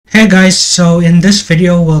Hey guys, so in this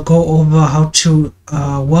video we'll go over how to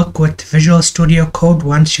work with Visual Studio Code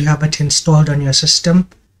once you have it installed on your system.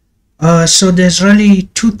 So there's really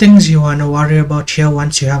two things you want to worry about here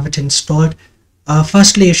once you have it installed.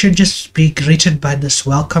 Firstly, you should just be greeted by this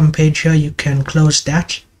welcome page here. You can close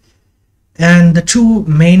that. And the two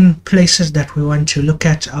main places that we want to look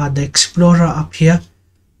at are the Explorer up here,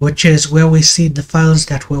 which is where we see the files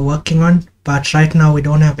that we're working on. But right now we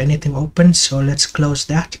don't have anything open, so let's close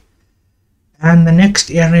that. And the next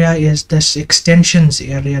area is this extensions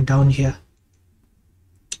area down here.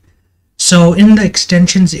 So in the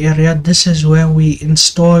extensions area, this is where we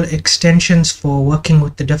install extensions for working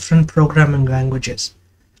with the different programming languages.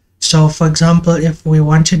 So for example, if we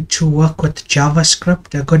wanted to work with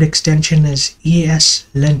JavaScript, a good extension is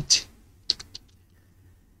ESLint.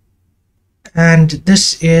 And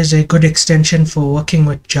this is a good extension for working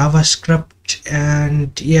with JavaScript.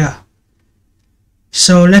 And yeah,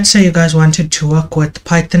 so let's say you guys wanted to work with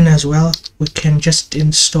Python as well. We can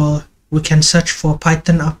search for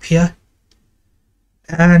Python up here.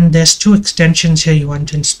 And there's two extensions here you want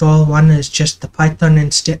to install. One is just the Python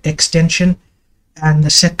extension, and the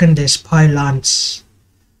second is Pylance.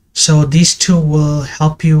 So these two will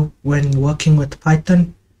help you when working with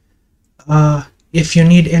Python. If you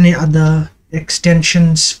need any other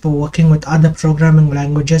extensions for working with other programming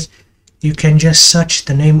languages, you can just search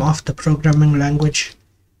the name of the programming language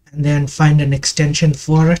and then find an extension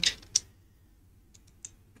for it.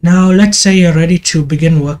 Now let's say you're ready to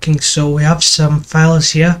begin working. So we have some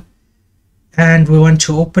files here and we want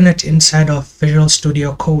to open it inside of Visual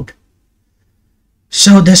Studio Code.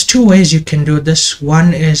 So there's two ways you can do this.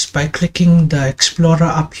 One is by clicking the Explorer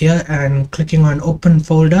up here and clicking on Open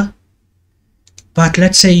Folder. But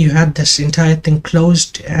let's say you had this entire thing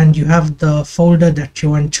closed and you have the folder that you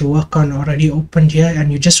want to work on already opened here,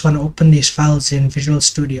 and you just want to open these files in Visual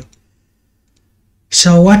Studio.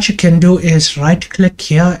 So what you can do is right click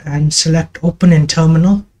here and select Open in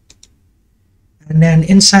Terminal. And then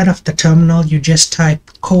inside of the terminal you just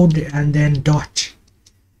type code and then dot.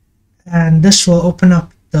 And this will open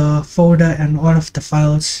up the folder and all of the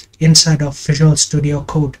files inside of Visual Studio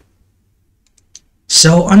Code.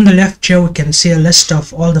 So on the left here we can see a list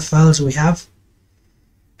of all the files we have,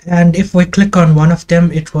 and if we click on one of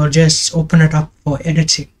them it will just open it up for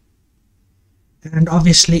editing. And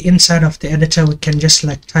obviously inside of the editor we can just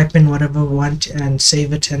like type in whatever we want and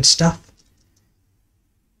save it and stuff.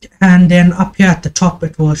 And then up here at the top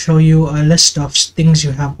it will show you a list of things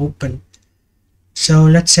you have open. So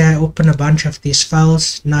let's say I open a bunch of these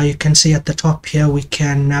files. Now you can see at the top here we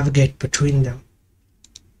can navigate between them.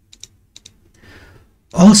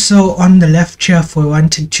 Also on the left here, if we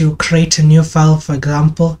wanted to create a new file, for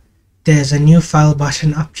example, there's a new file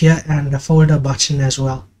button up here and a folder button as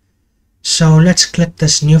well. So let's click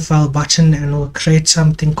this new file button and we'll create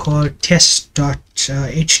something called test.html.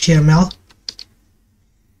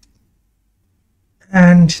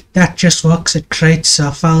 And that just works. It creates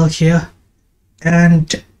a file here.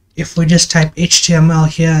 And if we just type HTML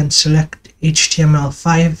here and select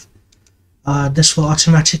HTML5, this will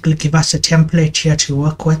automatically give us a template here to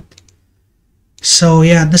work with. So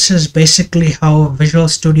yeah, this is basically how Visual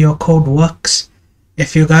Studio Code works.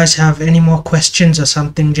 If you guys have any more questions or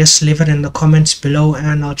something, just leave it in the comments below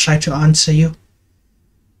and I'll try to answer you.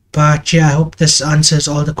 But yeah, I hope this answers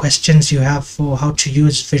all the questions you have for how to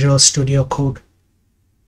use Visual Studio Code.